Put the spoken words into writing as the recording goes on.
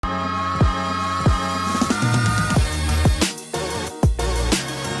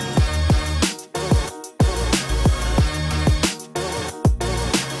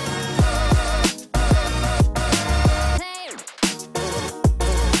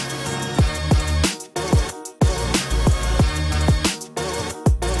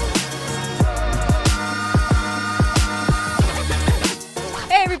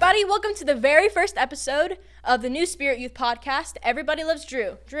welcome to the very first episode of the New Spirit Youth podcast. Everybody loves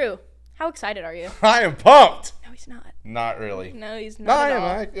Drew. Drew, how excited are you? I am pumped. No, he's not. Not really. No, he's No, not I at am.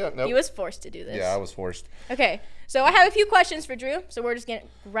 all. Yeah, nope. He was forced to do this. Yeah, I was forced. Okay, so I have a few questions for Drew, so we're just getting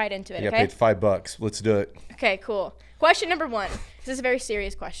right into it, I got okay? paid $5. Let's do it. Okay, cool. Question number one. This is a very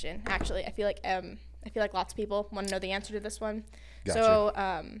serious question, actually. I feel like lots of people want to know the answer to this one. Gotcha.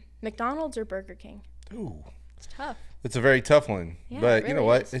 So, McDonald's or Burger King? Ooh. It's tough. It's a very tough one. Yeah, but it you know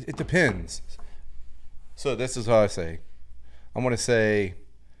really what? is. It depends. So this is how I say. I'm going to say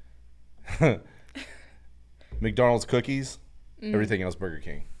McDonald's cookies, everything else Burger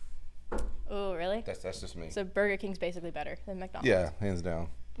King. Oh, really? That's just me. So Burger King's basically better than McDonald's. Yeah, hands down.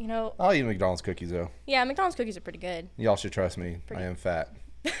 You know, I'll eat McDonald's cookies though. yeah, McDonald's cookies are pretty good. Y'all should trust me. Pretty. I am fat.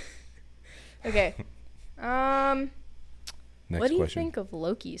 Okay. Next What do you question. think of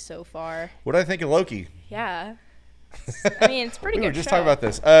Loki so far? What do I think of Loki? Yeah. I mean, it's a pretty We good were just show. talking about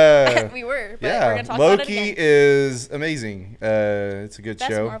this. We were, but we're Yeah, going to talk about it Loki again. is amazing. It's a good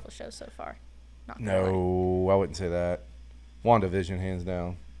Best show. Marvel show so far. Not gonna lie. No, I wouldn't say that. WandaVision, hands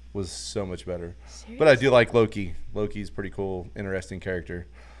down, was so much better. Seriously? But I do like Loki. Loki's a pretty cool, interesting character.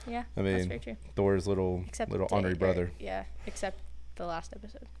 Yeah, I that's mean, very true. Thor's little honorary brother. Yeah, except the last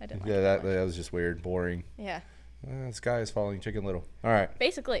episode. I didn't like Yeah, it that much. was just weird, boring. Yeah, The sky is falling, Chicken Little. All right.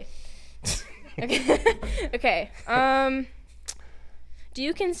 basically. Okay. Okay. Do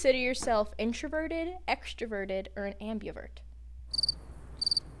you consider yourself introverted, extroverted, or an ambivert?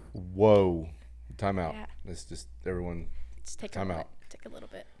 Whoa. Time out. Yeah. Let's just, everyone, Just take Time a little out. bit. Take a little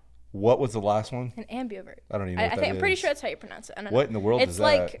bit. what was the last one? An ambivert. I don't even know I what that think I'm pretty is. sure that's how you pronounce it. I don't know. What in the world it's is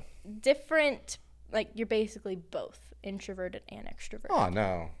like that? different. Like you're basically both introverted and extroverted. Oh,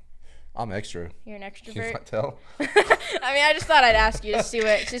 no. I'm extra. You're an Can you extrovert. not tell? I mean, I just thought I'd ask you to see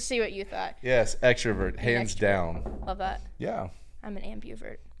what you thought. Yes, extrovert, hands extrovert. down. Love that. Yeah. I'm an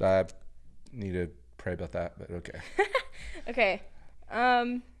ambivert. I need to pray about that, but okay. Okay.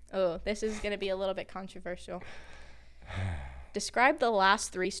 Oh, this is gonna be a little bit controversial. Describe the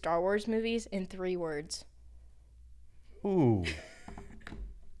last 3 Star Wars movies in 3 words. Ooh.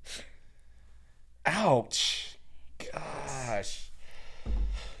 Ouch. Gosh.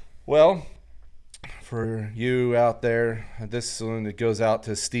 Well, for you out there, this one it goes out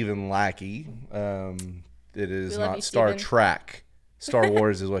to Stephen Lackey. It is We love not you, Star Stephen. Trek. Star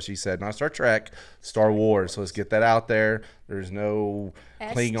Wars is what she said. Not Star Trek, Star Wars. So let's get that out there. There's no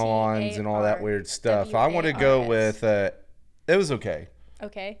Klingons and all that weird stuff. I want to go with it was okay.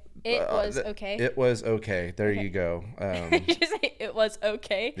 Okay. It was okay. It was okay. There Okay. you go. Did you say it was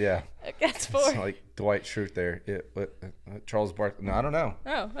okay? Yeah. Okay, that's 4. It's like Dwight Schrute there. Charles Barkley. No, I don't know.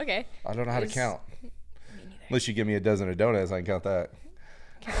 Oh, okay. I don't know how to Is- count. Me neither. Unless you give me a dozen of donuts, I can count that.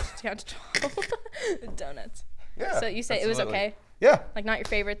 Count to 12. Donuts. Yeah. So you say it was absolutely. okay? Yeah, Like not your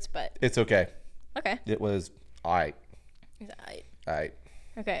favorites, but it's okay. okay. It was all right. All right.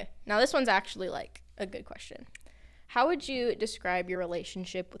 Okay. Now this one's actually like a good question. How would you describe your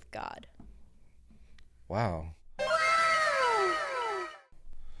relationship with God? Wow.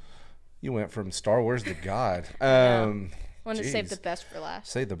 You went from Star Wars to God. know. Want to save Jeez. the best for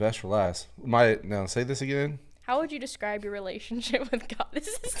last. Say the best for last. Now say this again. How would you describe your relationship with God? This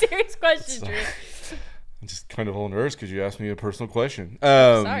is a serious question, Drew. I'm just kind of on nerves because you asked me a personal question.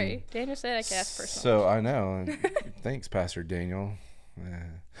 Sorry. Daniel said I could ask personal. So I know. And thanks, Pastor Daniel.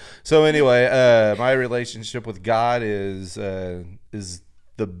 So anyway, my relationship with God is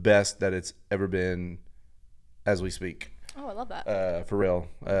the best that it's ever been, as we speak. Oh, I love that. For real.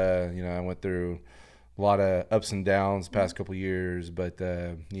 I went through a lot of ups and downs the past couple of years, but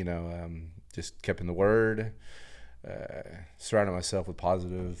just kept in the Word, surrounded myself with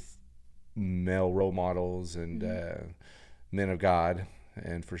positive male role models and men of God,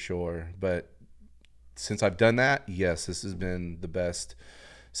 and for sure. But since I've done that, yes, this has been the best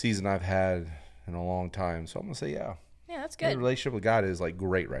season I've had in a long time. So I'm gonna say yeah. Yeah, that's My good. relationship with God is like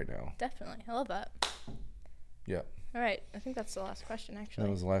great right now. Definitely. I love that. Yeah. All right. I think that's the last question, That actually.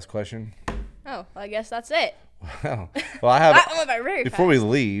 was the last question. Oh, well, I guess that's it. Wow. Well, I have. That went by very Before fast. we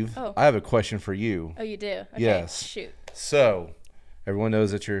leave, Oh. I have a question for you. Oh, you do? Okay. Yes. Shoot. So, everyone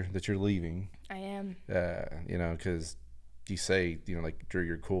knows that you're leaving. I am. Because you say like Drew,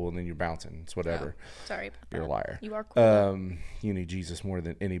 you're cool, and then you're bouncing. It's whatever. Oh, sorry about that. You're a liar. You are cool. You need Jesus more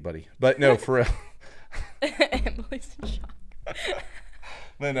than anybody. But no, for real. Emily's in shock.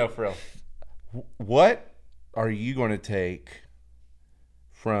 No, for real. What are you going to take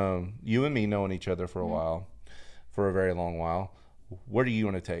from you and me knowing each other for a while, for a very long while? What are you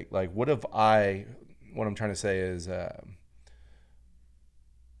going to take? Like, what I'm trying to say is, I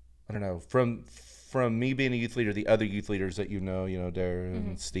don't know, from from me being a youth leader, the other youth leaders that Darren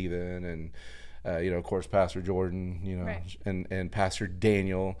and Steven and, of course, Pastor Jordan, Right. and Pastor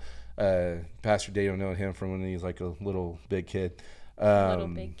Daniel. Pastor Daniel, knowing him from when he was like a little big kid. Little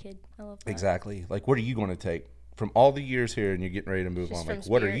big kid. I love that. Exactly. Like, what are you going to take from all the years here and you're getting ready to move Just on? from Like,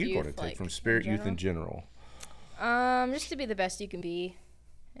 what are Spirit you going to Youth, take like, from in Spirit Youth in general? Just to be the best you can be,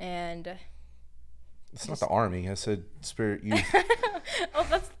 and It's not the Army. I said Spirit Youth. oh,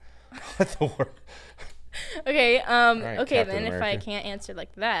 that's What the word? okay. Right, Okay, Captain then if I America. can't answer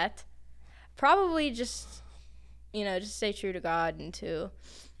like that, probably just stay true to God and to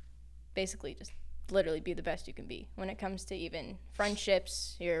basically just literally be the best you can be when it comes to even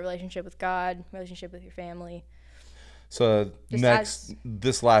friendships, your relationship with God, relationship with your family. So Just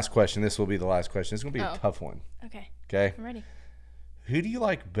this last question, this will be the last question. It's going to be a tough one. Okay, Okay. I'm ready. Who do you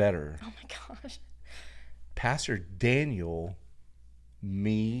like better? Oh my gosh. Pastor Daniel,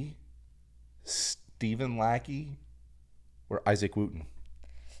 me, Stephen Lackey, or Isaac Wooten?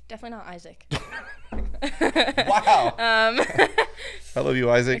 Definitely not Isaac. Wow. I love you,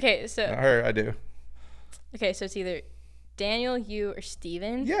 Isaac. Okay, so I do. Okay, so it's either Daniel, you, or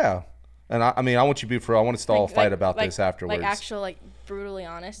Steven. Yeah. And I mean, I want you to be for. I want us to all fight about this afterwards. Like actual, like brutally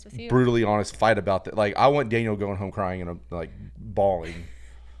honest with you. Brutally honest, fight about that. Like, I want Daniel going home crying and like bawling.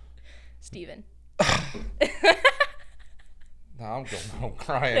 Steven. No, I'm going home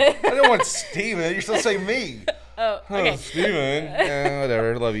crying. I didn't want Steven. You're supposed to say me. Oh, okay. Oh, Steven. Yeah,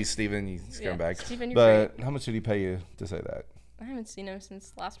 whatever. Love you, Steven. You scumbag. Steven, you're but how much did he pay you to say that? I haven't seen him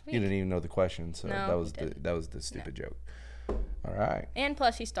since last week. You didn't even know the question, so No, that was the stupid joke. All right. And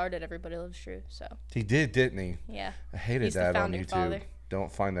plus, he started Everybody Loves True, so He did, didn't he? yeah. I hated He's the that on founding YouTube. father.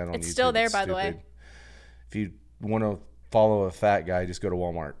 Don't find that on YouTube. It's still there, by the way. stupid. If you want to follow a fat guy, just go to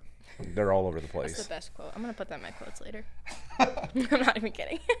Walmart. They're all over the place. That's the best quote. I'm gonna put that in my quotes later. I'm not even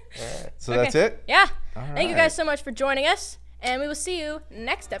kidding. All right. So Okay. that's it? Yeah. All Thank you right. guys so much for joining us, and we will see you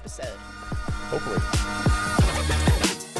next episode. Hopefully.